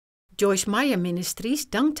Joyce Meyer Ministries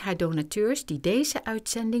dankt haar donateurs die deze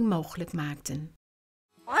uitzending mogelijk maakten.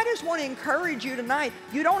 I just want to encourage you tonight.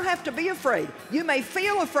 You don't have to be afraid. You may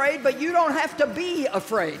feel afraid, but you don't have to be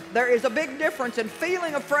afraid. There is a big difference in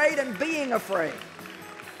feeling afraid and being afraid.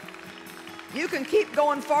 You can keep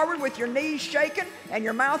going forward with your knees shaking and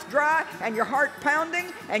your mouth dry and your heart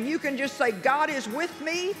pounding, and you can just say, God is with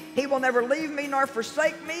me. He will never leave me nor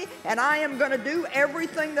forsake me, and I am going to do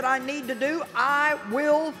everything that I need to do. I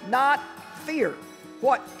will not fear.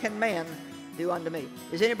 What can man do unto me?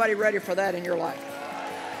 Is anybody ready for that in your life?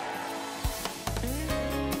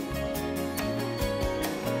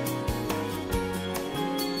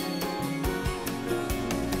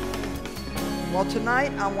 Well,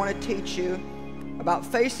 tonight I want to teach you about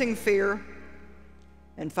facing fear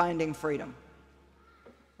and finding freedom.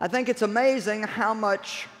 I think it's amazing how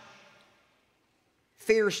much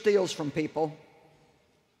fear steals from people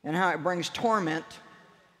and how it brings torment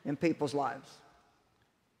in people's lives.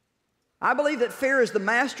 I believe that fear is the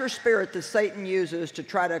master spirit that Satan uses to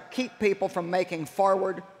try to keep people from making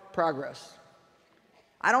forward progress.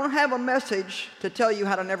 I don't have a message to tell you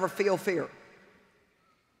how to never feel fear.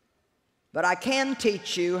 But I can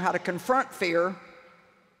teach you how to confront fear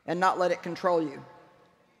and not let it control you.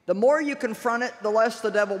 The more you confront it, the less the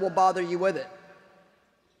devil will bother you with it.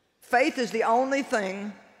 Faith is the only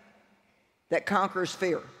thing that conquers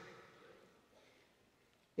fear.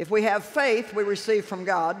 If we have faith, we receive from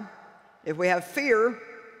God. If we have fear,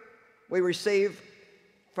 we receive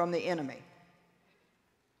from the enemy.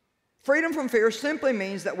 Freedom from fear simply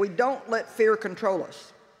means that we don't let fear control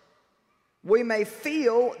us. We may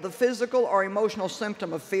feel the physical or emotional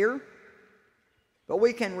symptom of fear, but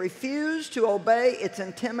we can refuse to obey its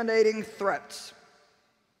intimidating threats.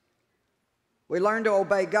 We learn to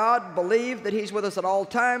obey God, believe that He's with us at all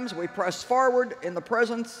times. We press forward in the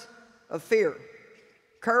presence of fear.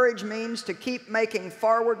 Courage means to keep making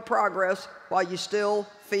forward progress while you still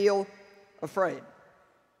feel afraid.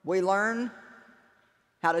 We learn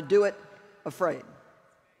how to do it afraid.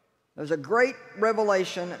 There's a great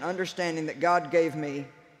revelation and understanding that God gave me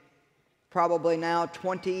probably now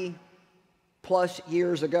 20 plus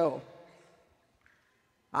years ago.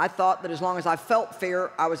 I thought that as long as I felt fear,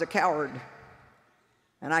 I was a coward.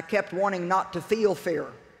 And I kept wanting not to feel fear.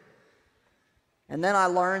 And then I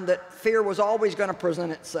learned that fear was always going to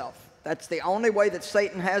present itself. That's the only way that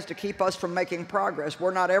Satan has to keep us from making progress.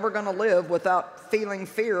 We're not ever going to live without feeling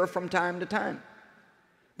fear from time to time.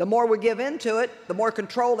 The more we give into it, the more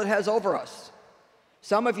control it has over us.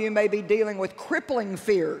 Some of you may be dealing with crippling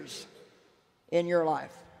fears in your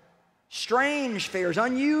life. Strange fears,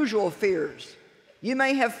 unusual fears. You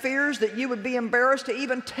may have fears that you would be embarrassed to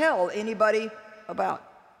even tell anybody about.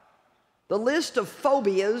 The list of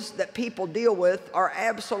phobias that people deal with are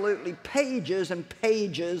absolutely pages and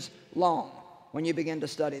pages long when you begin to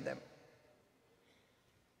study them.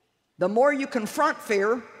 The more you confront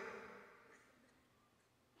fear,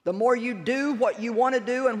 the more you do what you want to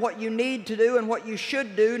do and what you need to do and what you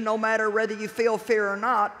should do, no matter whether you feel fear or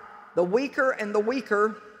not, the weaker and the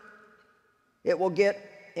weaker it will get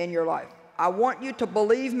in your life. I want you to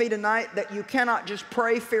believe me tonight that you cannot just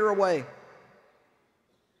pray fear away.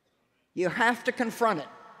 You have to confront it.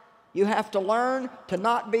 You have to learn to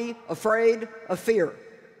not be afraid of fear.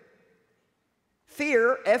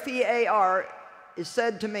 Fear, F-E-A-R, is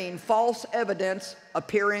said to mean false evidence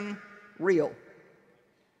appearing real.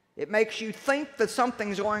 It makes you think that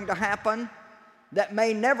something's going to happen that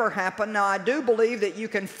may never happen. Now, I do believe that you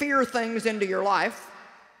can fear things into your life,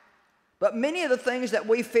 but many of the things that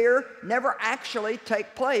we fear never actually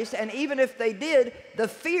take place. And even if they did, the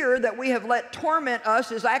fear that we have let torment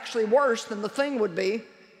us is actually worse than the thing would be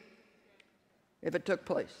if it took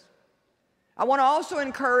place. I want to also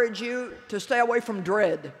encourage you to stay away from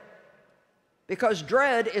dread, because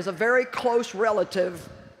dread is a very close relative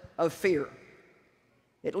of fear.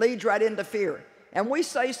 It leads right into fear. And we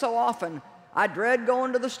say so often, I dread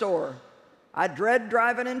going to the store. I dread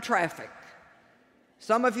driving in traffic.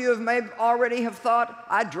 Some of you may already have thought,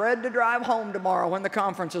 I dread to drive home tomorrow when the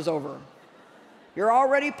conference is over. You're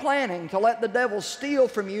already planning to let the devil steal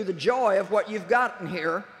from you the joy of what you've gotten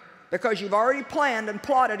here, because you've already planned and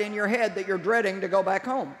plotted in your head that you're dreading to go back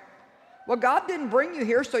home. Well, God didn't bring you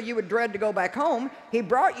here so you would dread to go back home. He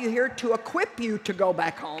brought you here to equip you to go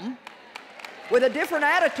back home with a different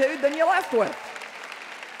attitude than you left with.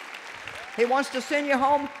 He wants to send you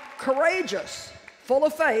home courageous, full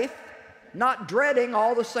of faith, not dreading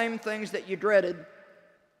all the same things that you dreaded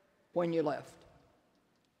when you left.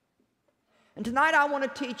 And tonight I want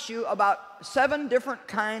to teach you about 7 different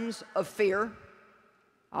kinds of fear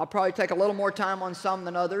I'll probably take a little more time on some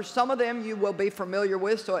than others. Some of them you will be familiar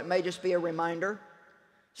with, so it may just be a reminder.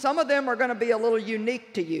 Some of them are going to be a little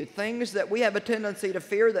unique to you, things that we have a tendency to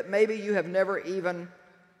fear that maybe you have never even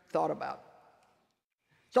thought about.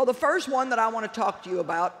 So the first one that I want to talk to you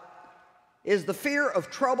about is the fear of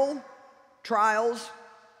trouble, trials,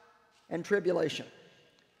 and tribulation.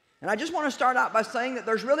 And I just want to start out by saying that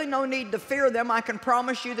there's really no need to fear them. I can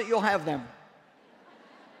promise you that you'll have them.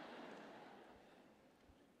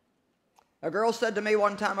 A girl said to me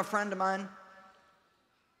one time, a friend of mine,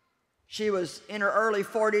 she was in her early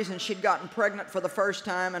 40s and she'd gotten pregnant for the first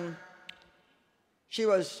time, and she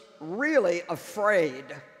was really afraid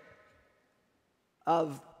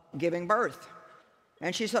of giving birth.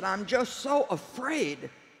 And she said, I'm just so afraid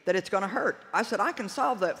that it's going to hurt. I said, I can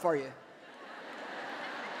solve that for you.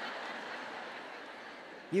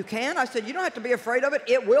 You can? I said, you don't have to be afraid of it.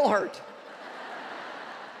 It will hurt.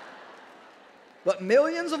 But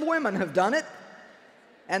millions of women have done it,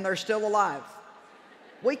 and they're still alive.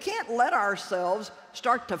 We can't let ourselves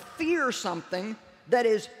start to fear something that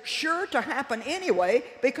is sure to happen anyway,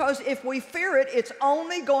 because if we fear it, it's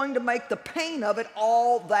only going to make the pain of it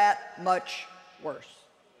all that much worse.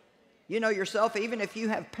 You know yourself, even if you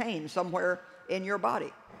have pain somewhere in your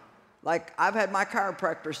body. Like I've had my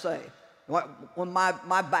chiropractor say, when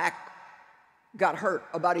my back got hurt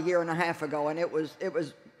about 1.5 years ago, and it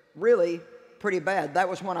was really pretty bad. That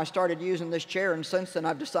was when I started using this chair, and since then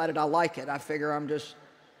I've decided I like it. I figure I'm just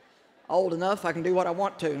old enough, I can do what I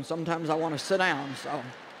want to, and sometimes I want to sit down, so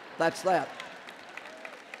that's that.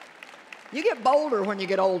 You get bolder when you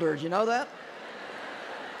get older, do you know that?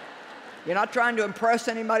 You're not trying to impress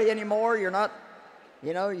anybody anymore. You're not,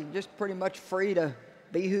 you're just pretty much free to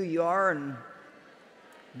be who you are and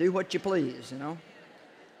do what you please,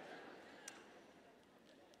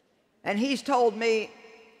 And he's told me,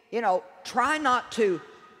 try not to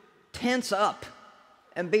tense up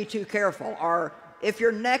and be too careful. Or if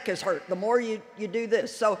your neck is hurt, the more you do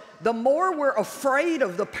this. So the more we're afraid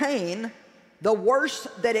of the pain, the worse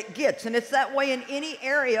that it gets. And it's that way in any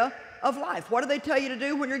area of life. What do they tell you to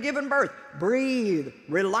do when you're giving birth? Breathe,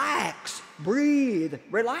 relax, breathe,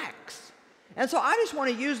 relax. And so I just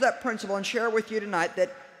want to use that principle and share with you tonight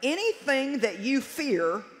that anything that you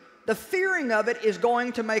fear, the fearing of it is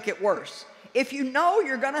going to make it worse. If you know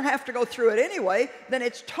you're going to have to go through it anyway, then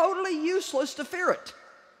it's totally useless to fear it.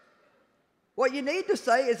 What you need to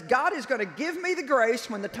say is, God is going to give me the grace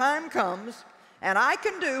when the time comes, and I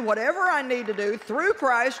can do whatever I need to do through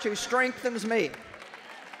Christ who strengthens me.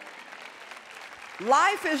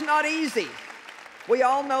 Life is not easy. We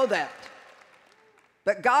all know that.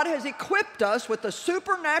 But God has equipped us with the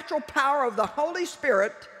supernatural power of the Holy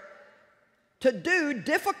Spirit to do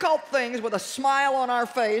difficult things with a smile on our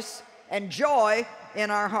face and joy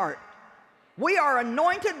in our heart. We are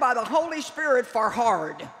anointed by the Holy Spirit for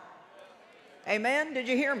hard. Amen? Did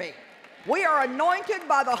you hear me? We are anointed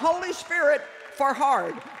by the Holy Spirit for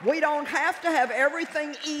hard. We don't have to have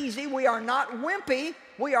everything easy. We are not wimpy.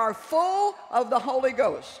 We are full of the Holy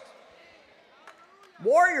Ghost.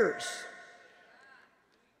 Warriors.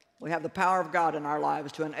 We have the power of God in our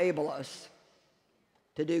lives to enable us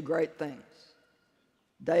to do great things.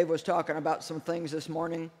 Dave was talking about some things this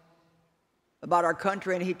morning about our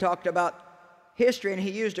country, and he talked about history, and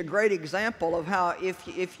he used a great example of how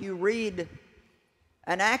if you read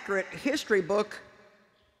an accurate history book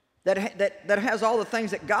that has all the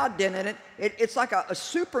things that God did in it, it's like a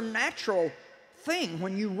supernatural thing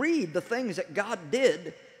when you read the things that God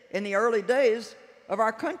did in the early days of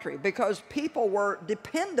our country, because people were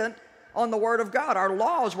dependent on the Word of God. Our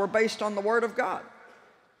laws were based on the Word of God.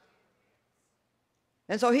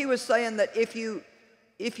 And so he was saying that if you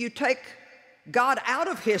take God out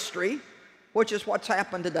of history, which is what's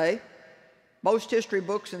happened today, most history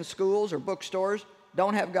books in schools or bookstores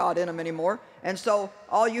don't have God in them anymore, and so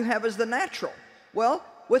all you have is the natural. Well,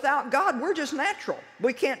 without God, we're just natural.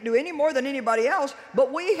 We can't do any more than anybody else,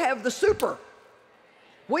 but we have the super.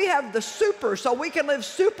 We have the super, so we can live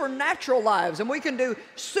supernatural lives, and we can do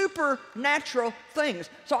supernatural things.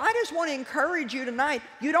 So I just want to encourage you tonight,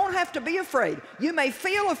 you don't have to be afraid. You may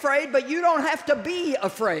feel afraid, but you don't have to be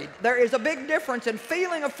afraid. There is a big difference in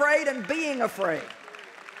feeling afraid and being afraid.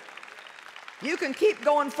 You can keep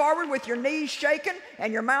going forward with your knees shaking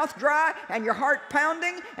and your mouth dry and your heart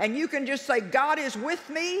pounding, and you can just say, God is with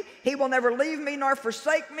me. He will never leave me nor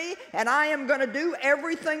forsake me, and I am going to do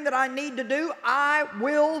everything that I need to do. I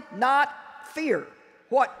will not fear.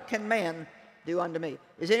 What can man do unto me?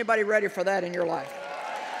 Is anybody ready for that in your life?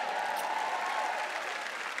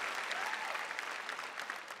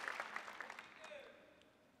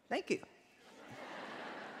 Thank you.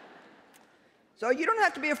 So you don't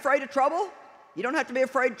have to be afraid of trouble. You don't have to be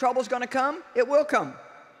afraid trouble's going to come. It will come.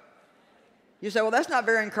 You say, well, that's not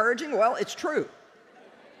very encouraging. Well, it's true.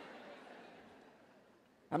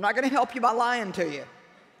 I'm not going to help you by lying to you.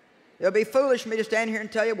 It would be foolish for me to stand here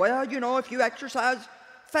and tell you, well, you know, if you exercise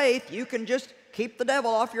faith, you can just keep the devil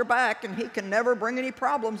off your back and he can never bring any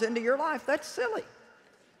problems into your life. That's silly.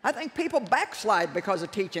 I think people backslide because of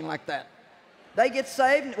teaching like that. They get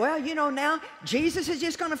saved, well, you know, now Jesus is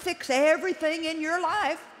just going to fix everything in your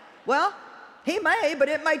life. Well, he may, but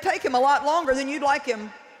it may take him a lot longer than you'd like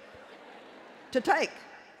him to take.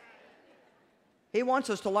 He wants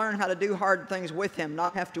us to learn how to do hard things with him,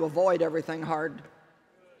 not have to avoid everything hard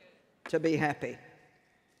to be happy.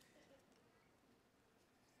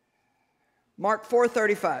 Mark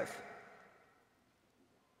 4:35.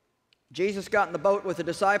 Jesus got in the boat with the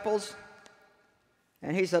disciples,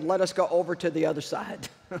 and he said, let us go over to the other side.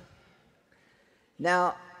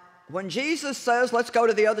 Now, when Jesus says, let's go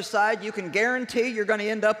to the other side, you can guarantee you're going to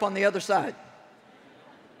end up on the other side.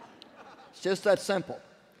 It's just that simple.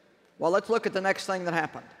 Well, let's look at the next thing that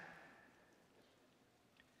happened.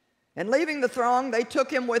 And leaving the throng, they took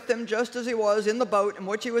him with them just as he was in the boat in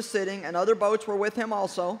which he was sitting, and other boats were with him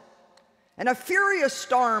also. And a furious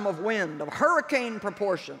storm of wind, of hurricane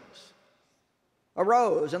proportions,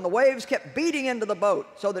 arose, and the waves kept beating into the boat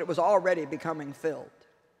so that it was already becoming filled.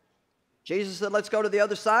 Jesus said, let's go to the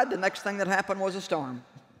other side. The next thing that happened was a storm.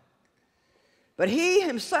 But he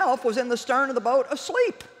himself was in the stern of the boat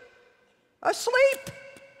asleep. Asleep.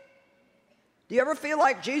 Do you ever feel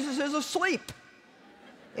like Jesus is asleep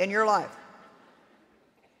in your life?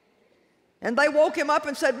 And they woke him up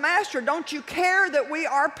and said, Master, don't you care that we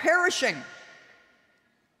are perishing?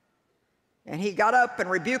 And he got up and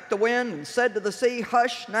rebuked the wind and said to the sea,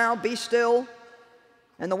 hush now, be still.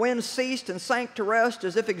 And the wind ceased and sank to rest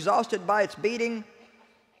as if exhausted by its beating.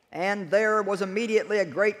 And there was immediately a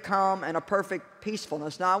great calm and a perfect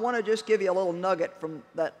peacefulness. Now I want to just give you a little nugget from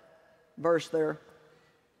that verse there.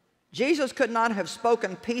 Jesus could not have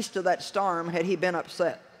spoken peace to that storm had he been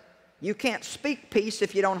upset. You can't speak peace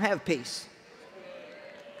if you don't have peace.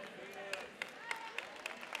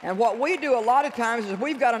 And what we do a lot of times is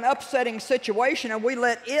we've got an upsetting situation and we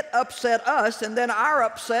let it upset us, and then our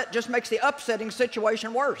upset just makes the upsetting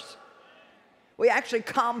situation worse. We actually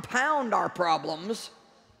compound our problems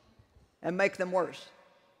and make them worse.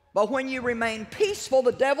 But when you remain peaceful,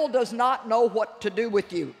 the devil does not know what to do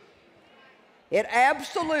with you. It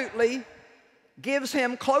absolutely gives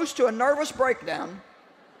him close to a nervous breakdown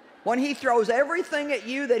when he throws everything at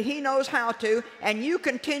you that he knows how to, and you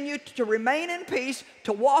continue to remain in peace,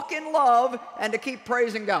 to walk in love, and to keep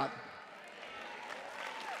praising God.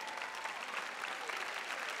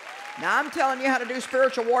 Now, I'm telling you how to do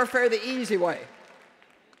spiritual warfare the easy way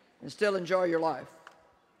and still enjoy your life.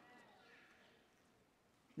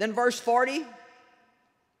 Then verse 40,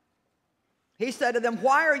 he said to them,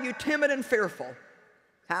 why are you timid and fearful?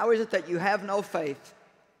 How is it that you have no faith,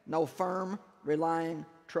 no firm, relying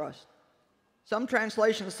trust? Some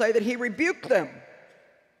translations say that he rebuked them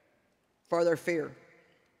for their fear.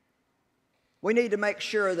 We need to make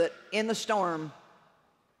sure that in the storm,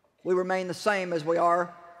 we remain the same as we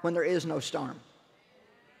are when there is no storm.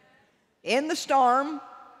 In the storm,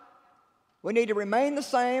 we need to remain the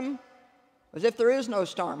same as if there is no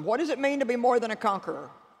storm. What does it mean to be more than a conqueror?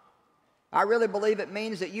 I really believe it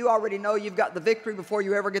means that you already know you've got the victory before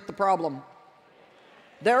you ever get the problem.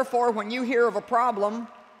 Therefore, when you hear of a problem,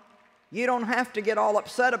 you don't have to get all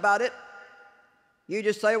upset about it. You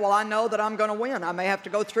just say, well, I know that I'm going to win. I may have to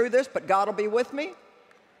go through this, but God will be with me.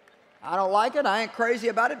 I don't like it. I ain't crazy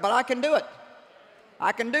about it, but I can do it.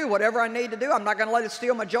 I can do whatever I need to do. I'm not going to let it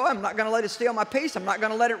steal my joy. I'm not going to let it steal my peace. I'm not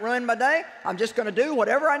going to let it ruin my day. I'm just going to do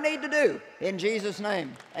whatever I need to do in Jesus'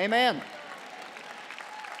 name. Amen.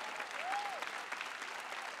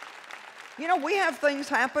 You know, we have things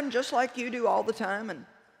happen just like you do all the time, and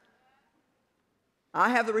I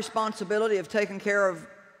have the responsibility of taking care of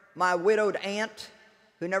my widowed aunt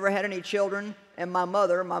who never had any children, and my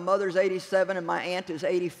mother. My mother's 87 and my aunt is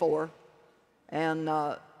 84, and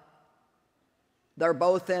they're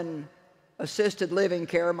both in assisted living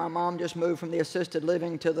care. My mom just moved from the assisted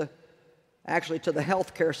living to the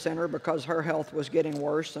health care center because her health was getting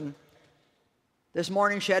worse, and this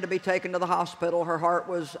morning she had to be taken to the hospital. Her heart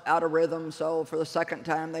was out of rhythm, so for the second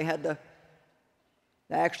time they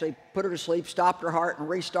actually put her to sleep, stopped her heart, and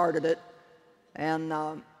restarted it.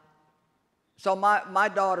 And so my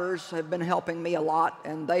daughters have been helping me a lot,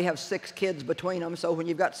 and they have 6 kids between them. So when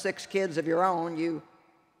you've got 6 kids of your own, you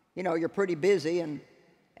know, you're pretty busy.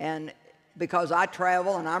 And because I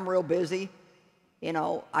travel and I'm real busy, you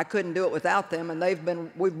know, I couldn't do it without them,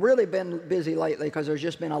 and we've really been busy lately because there's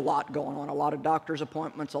just been a lot going on, a lot of doctor's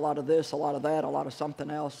appointments, a lot of this, a lot of that, a lot of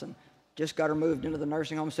something else, and just got her moved into the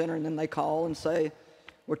nursing home center, and then they call and say,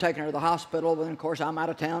 we're taking her to the hospital, but then of course I'm out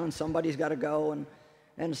of town and somebody's got to go,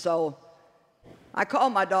 and so I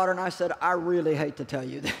called my daughter and I said, I really hate to tell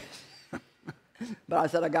you this, but I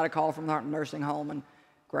said, I got a call from the nursing home, and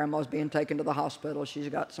Grandma's being taken to the hospital. She's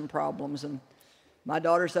got some problems, and my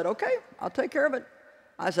daughter said, okay, I'll take care of it.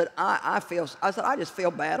 I said, I just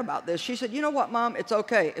feel bad about this. She said, you know what, Mom? It's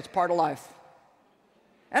okay. It's part of life.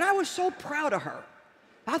 And I was so proud of her.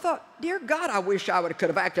 I thought, dear God, I wish I could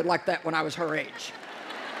have acted like that when I was her age.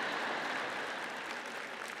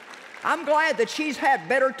 I'm glad that she's had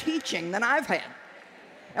better teaching than I've had.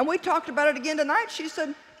 And we talked about it again tonight. She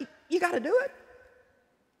said, you got to do it.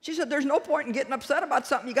 She said, there's no point in getting upset about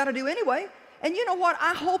something you got to do anyway. And you know what?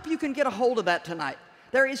 I hope you can get a hold of that tonight.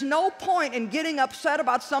 There is no point in getting upset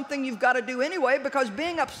about something you've got to do anyway, because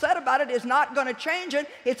being upset about it is not going to change it.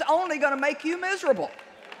 It's only going to make you miserable.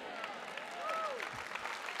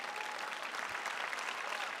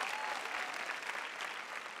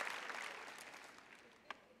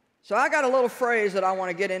 So I got a little phrase that I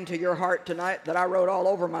want to get into your heart tonight that I wrote all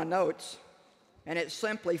over my notes. And it's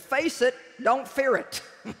simply, face it, don't fear it.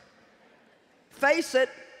 Face it,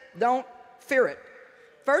 don't fear it.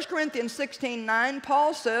 1 Corinthians 16:9,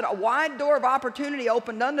 Paul said, a wide door of opportunity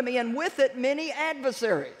opened unto me, and with it many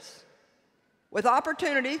adversaries. With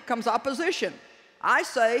opportunity comes opposition. I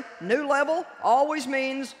say, new level always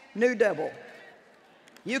means new devil.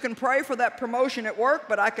 You can pray for that promotion at work,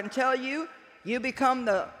 but I can tell you, you become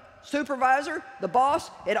the supervisor, the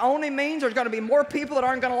boss, it only means there's going to be more people that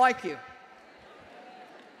aren't going to like you.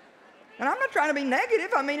 And I'm not trying to be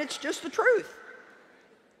negative. I mean, it's just the truth.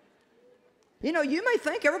 You know, you may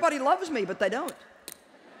think everybody loves me, but they don't.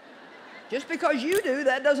 Just because you do,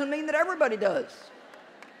 that doesn't mean that everybody does.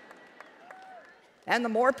 And the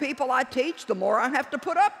more people I teach, the more I have to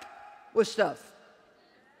put up with stuff.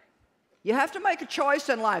 You have to make a choice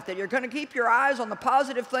in life that you're going to keep your eyes on the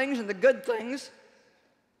positive things and the good things,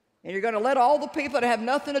 and you're going to let all the people that have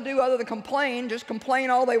nothing to do other than complain just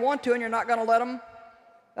complain all they want to, and you're not going to let them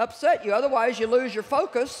upset you. Otherwise, you lose your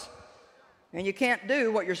focus, and you can't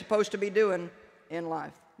do what you're supposed to be doing in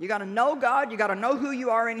life. You got to know God. You got to know who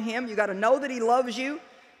you are in Him. You got to know that He loves you.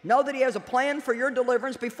 Know that He has a plan for your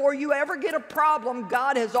deliverance. Before you ever get a problem,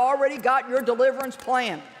 God has already got your deliverance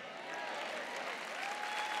plan.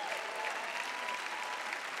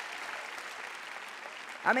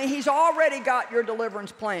 I mean, He's already got your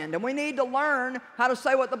deliverance planned, and we need to learn how to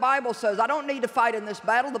say what the Bible says. I don't need to fight in this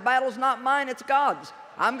battle. The battle's not mine, it's God's.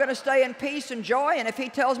 I'm going to stay in peace and joy, and if He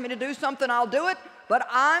tells me to do something, I'll do it, but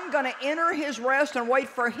I'm going to enter His rest and wait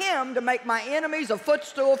for Him to make my enemies a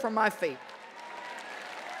footstool for my feet.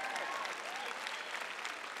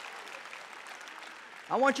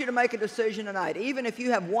 I want you to make a decision tonight. Even if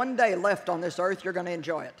you have one day left on this earth, you're going to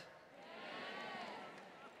enjoy it.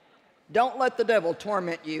 Don't let the devil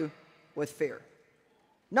torment you with fear.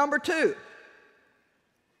 Number two,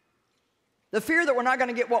 the fear that we're not going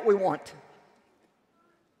to get what we want.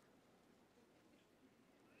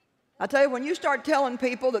 I tell you, when you start telling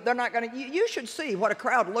people that they're not going to, you should see what a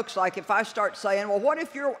crowd looks like if I start saying, well, what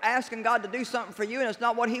if you're asking God to do something for you and it's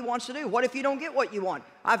not what He wants to do? What if you don't get what you want?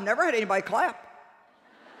 I've never had anybody clap.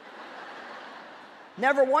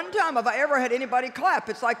 Never one time have I ever had anybody clap.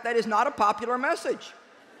 It's like that is not a popular message.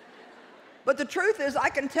 But the truth is, I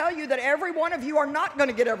can tell you that every one of you are not going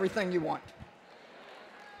to get everything you want.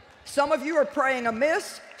 Some of you are praying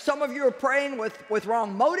amiss. Some of you are praying with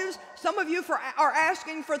wrong motives. Some of you are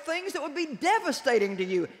asking for things that would be devastating to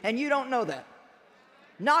you, and you don't know that.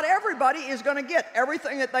 Not everybody is going to get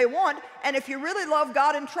everything that they want, and if you really love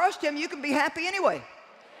God and trust Him, you can be happy anyway.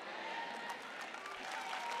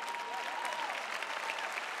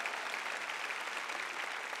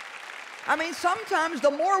 I mean, sometimes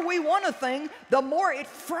the more we want a thing, the more it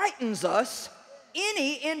frightens us,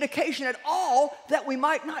 any indication at all that we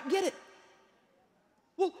might not get it.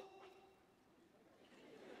 Well,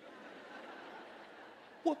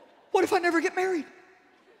 what if I never get married?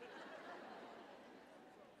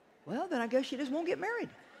 Well, then I guess you just won't get married.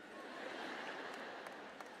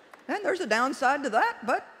 And there's a downside to that,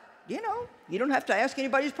 but, you know, you don't have to ask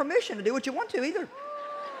anybody's permission to do what you want to either.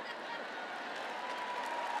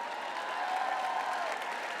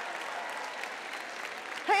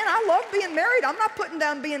 Hey, and I love being married. I'm not putting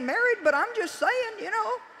down being married, but I'm just saying, you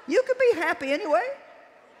know, you could be happy anyway.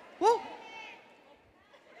 Well,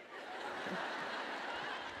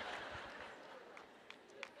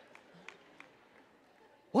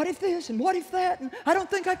 What if this and what if that? And I don't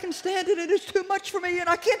think I can stand it. It is too much for me and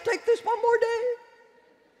I can't take this one more day.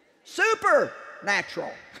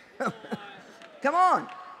 Supernatural. Come on.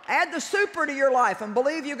 Add the super to your life and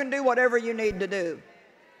believe you can do whatever you need to do.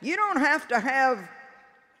 You don't have to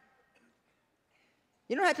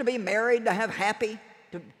be married to have happy,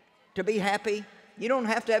 to be happy. You don't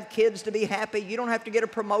have to have kids to be happy. You don't have to get a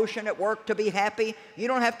promotion at work to be happy. You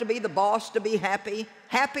don't have to be the boss to be happy.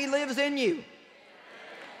 Happy lives in you.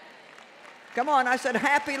 Come on, I said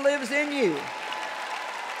happy lives in you.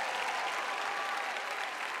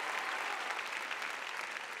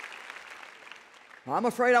 I'm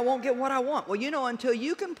afraid I won't get what I want. Well, you know, until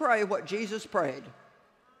you can pray what Jesus prayed,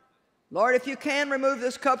 Lord, if you can remove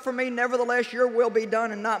this cup from me, nevertheless your will be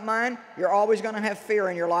done and not mine, you're always going to have fear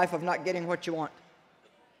in your life of not getting what you want.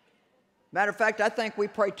 Matter of fact, I think we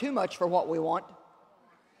pray too much for what we want.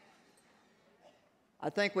 I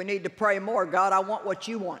think we need to pray more. God, I want what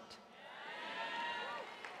you want.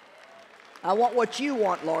 I want what you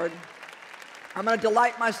want, Lord. I'm going to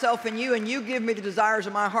delight myself in you, and you give me the desires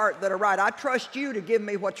of my heart that are right. I trust you to give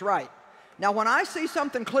me what's right. Now, when I see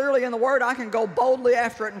something clearly in the Word, I can go boldly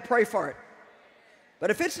after it and pray for it. But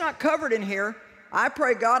if it's not covered in here, I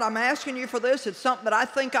pray, God, I'm asking you for this. It's something that I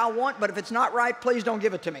think I want, but if it's not right, please don't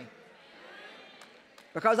give it to me.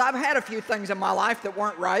 Because I've had a few things in my life that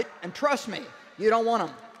weren't right, and trust me, you don't want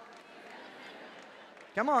them.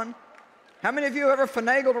 Come on. How many of you ever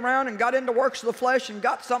finagled around and got into works of the flesh and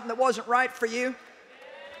got something that wasn't right for you?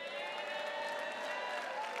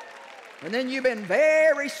 And then you've been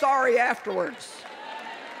very sorry afterwards.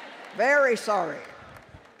 Very sorry.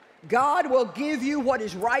 God will give you what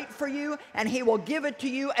is right for you, and He will give it to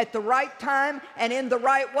you at the right time and in the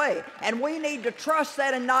right way. And we need to trust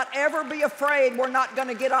that and not ever be afraid we're not going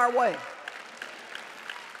to get our way.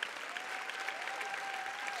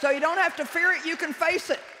 So you don't have to fear it, you can face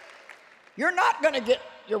it. You're not going to get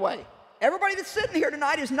your way. Everybody that's sitting here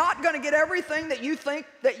tonight is not going to get everything that you think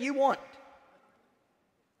that you want.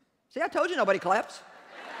 See, I told you nobody claps.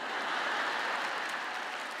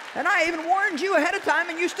 And I even warned you ahead of time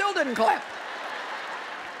and you still didn't clap.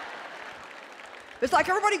 It's like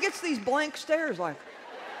everybody gets these blank stares like,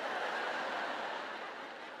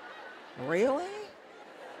 really?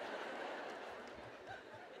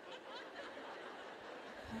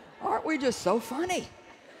 Aren't we just so funny?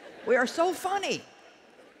 We are so funny.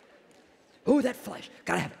 Ooh, that flesh.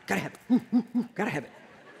 Gotta have it, gotta have it. Gotta have it.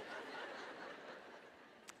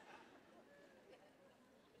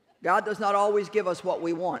 God does not always give us what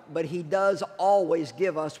we want, but He does always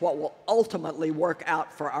give us what will ultimately work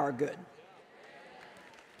out for our good.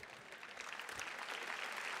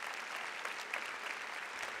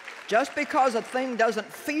 Just because a thing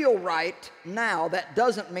doesn't feel right now, that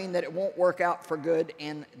doesn't mean that it won't work out for good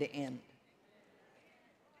in the end.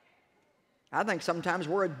 I think sometimes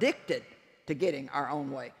we're addicted to getting our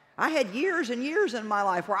own way. I had years and years in my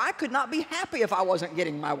life where I could not be happy if I wasn't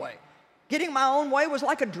getting my way. Getting my own way was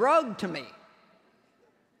like a drug to me.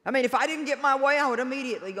 I mean, if I didn't get my way, I would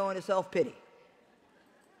immediately go into self-pity.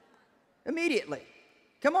 Immediately.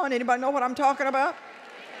 Come on, anybody know what I'm talking about?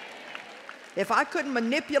 If I couldn't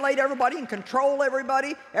manipulate everybody and control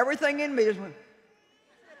everybody, everything in me just went.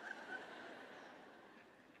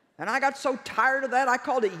 And I got so tired of that, I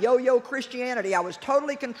called it yo-yo Christianity. I was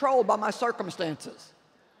totally controlled by my circumstances.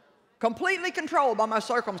 Completely controlled by my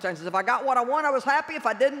circumstances. If I got what I want, I was happy. If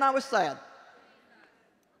I didn't, I was sad.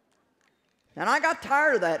 And I got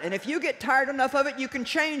tired of that. And if you get tired enough of it, you can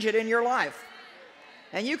change it in your life.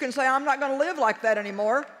 And you can say, I'm not going to live like that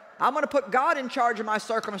anymore. I'm going to put God in charge of my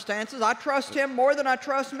circumstances. I trust Him more than I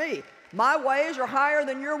trust me. My ways are higher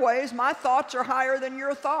than your ways. My thoughts are higher than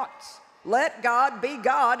your thoughts. Let God be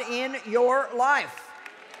God in your life.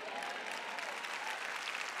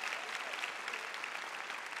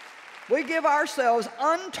 We give ourselves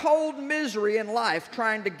untold misery in life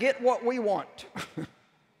trying to get what we want.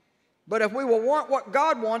 But if we will want what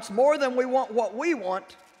God wants more than we want what we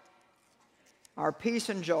want, our peace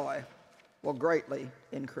and joy will greatly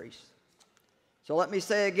increase. So let me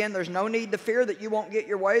say again, there's no need to fear that you won't get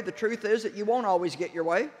your way. The truth is that you won't always get your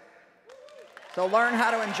way. So learn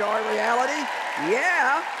how to enjoy reality.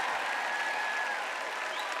 Yeah.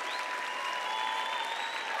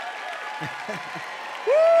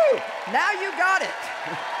 Woo! Now you got it.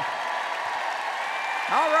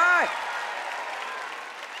 All right.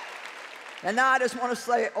 And now I just want to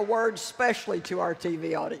say a word specially to our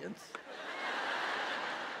TV audience.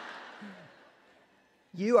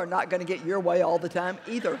 You are not going to get your way all the time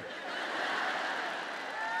either.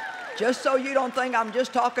 Just so you don't think I'm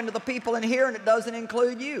just talking to the people in here and it doesn't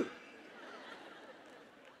include you.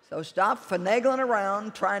 So stop finagling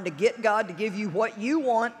around trying to get God to give you what you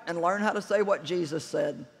want and learn how to say what Jesus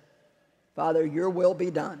said. Father, your will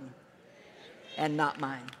be done and not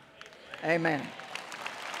mine. Amen.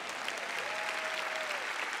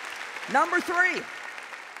 Number 3,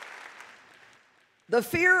 the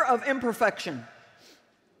fear of imperfection.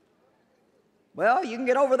 Well, you can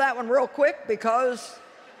get over that one real quick because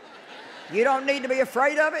you don't need to be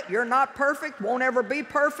afraid of it. You're not perfect, won't ever be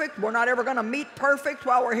perfect. We're not ever going to meet perfect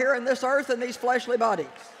while we're here in this earth in these fleshly bodies.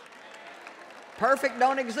 Perfect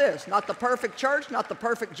don't exist. Not the perfect church, not the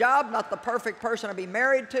perfect job, not the perfect person to be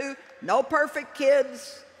married to. No perfect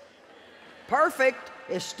kids. Perfect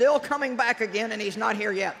is still coming back again, and he's not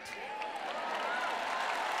here yet.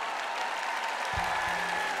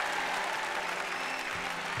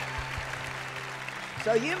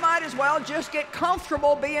 So you might as well just get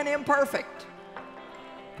comfortable being imperfect.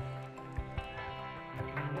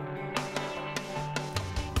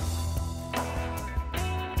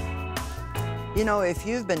 You know, if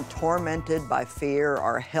you've been tormented by fear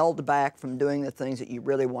or held back from doing the things that you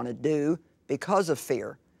really want to do because of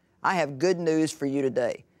fear, I have good news for you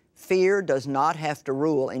today. Fear does not have to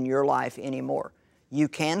rule in your life anymore. You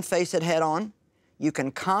can face it head on. You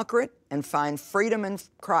can conquer it and find freedom in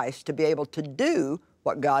Christ to be able to do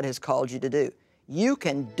what God has called you to do. You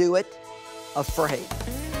can do it afraid.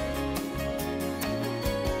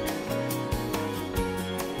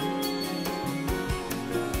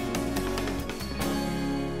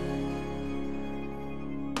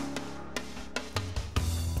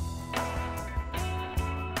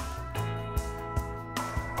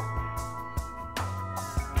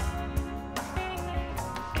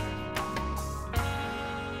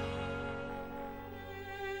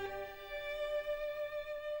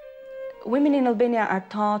 Women in Albania are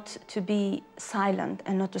taught to be silent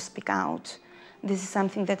and not to speak out. This is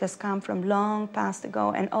something that has come from long past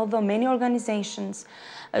ago, and although many organizations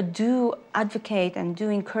do advocate and do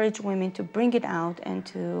encourage women to bring it out and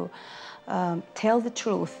to tell the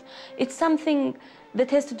truth, it's something that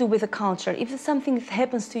has to do with the culture. If something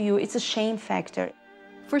happens to you, it's a shame factor.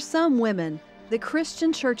 For some women, the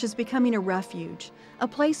Christian church is becoming a refuge, a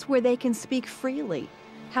place where they can speak freely.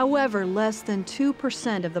 However, less than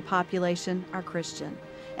 2% of the population are Christian,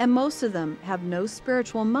 and most of them have no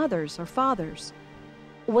spiritual mothers or fathers.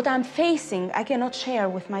 What I'm facing, I cannot share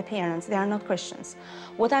with my parents. They are not Christians.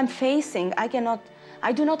 What I'm facing, I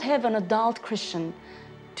do not have an adult Christian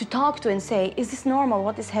to talk to and say, is this normal?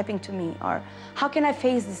 What is happening to me? Or how can I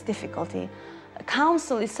face this difficulty?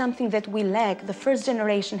 Counsel is something that we lack. The first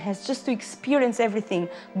generation has just to experience everything,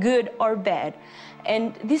 good or bad.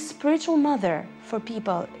 And this spiritual mother for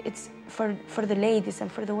people, it's for the ladies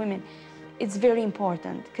and for the women, it's very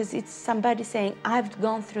important because it's somebody saying, I've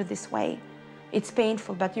gone through this way. It's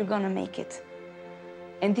painful, but you're gonna make it.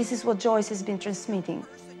 And this is what Joyce has been transmitting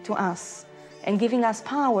to us and giving us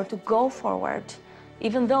power to go forward.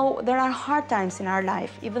 Even though there are hard times in our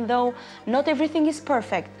life, even though not everything is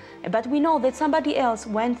perfect, but we know that somebody else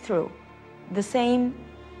went through the same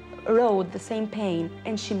road, the same pain,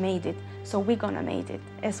 and she made it. So we're gonna make it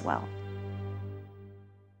as well.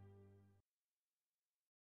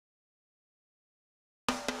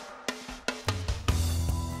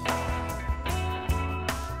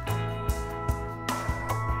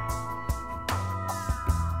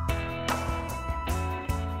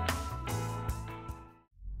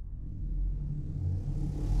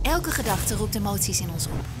 Elke gedachte roept emoties in ons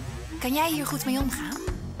op. Kan jij hier goed mee omgaan?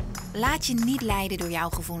 Laat je niet leiden door jouw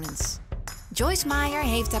gevoelens. Joyce Meyer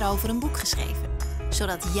heeft daarover een boek geschreven,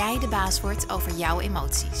 zodat jij de baas wordt over jouw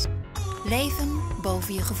emoties. Leven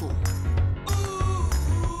boven je gevoel.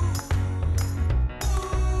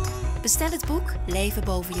 Bestel het boek Leven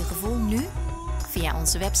boven je gevoel nu via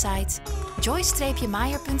onze website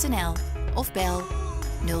joyce-meyer.nl of bel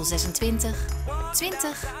 026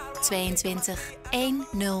 20 22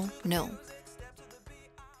 100.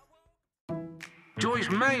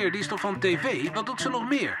 Joyce Meyer, die is toch van tv? Wat doet ze nog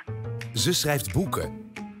meer? Ze schrijft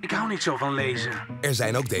boeken. Ik hou niet zo van lezen. Er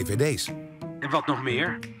zijn ook dvd's. En wat nog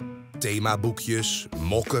meer? Themaboekjes,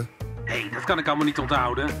 mokken. Hé, dat kan ik allemaal niet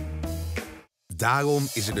onthouden. Daarom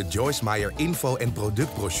is er de Joyce Meyer info- en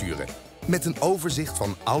productbrochure. Met een overzicht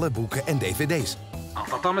van alle boeken en dvd's. Had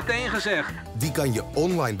dat dan meteen gezegd? Die kan je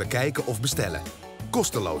online bekijken of bestellen.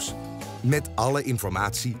 Kosteloos. Met alle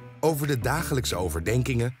informatie over de dagelijkse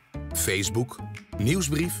overdenkingen, Facebook,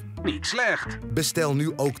 nieuwsbrief. Niet slecht. Bestel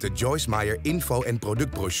nu ook de Joyce Meyer info- en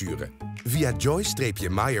productbrochure via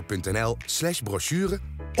joyce-meyer.nl/brochure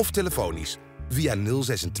of telefonisch via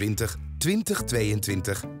 026 20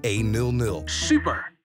 22 100. Super!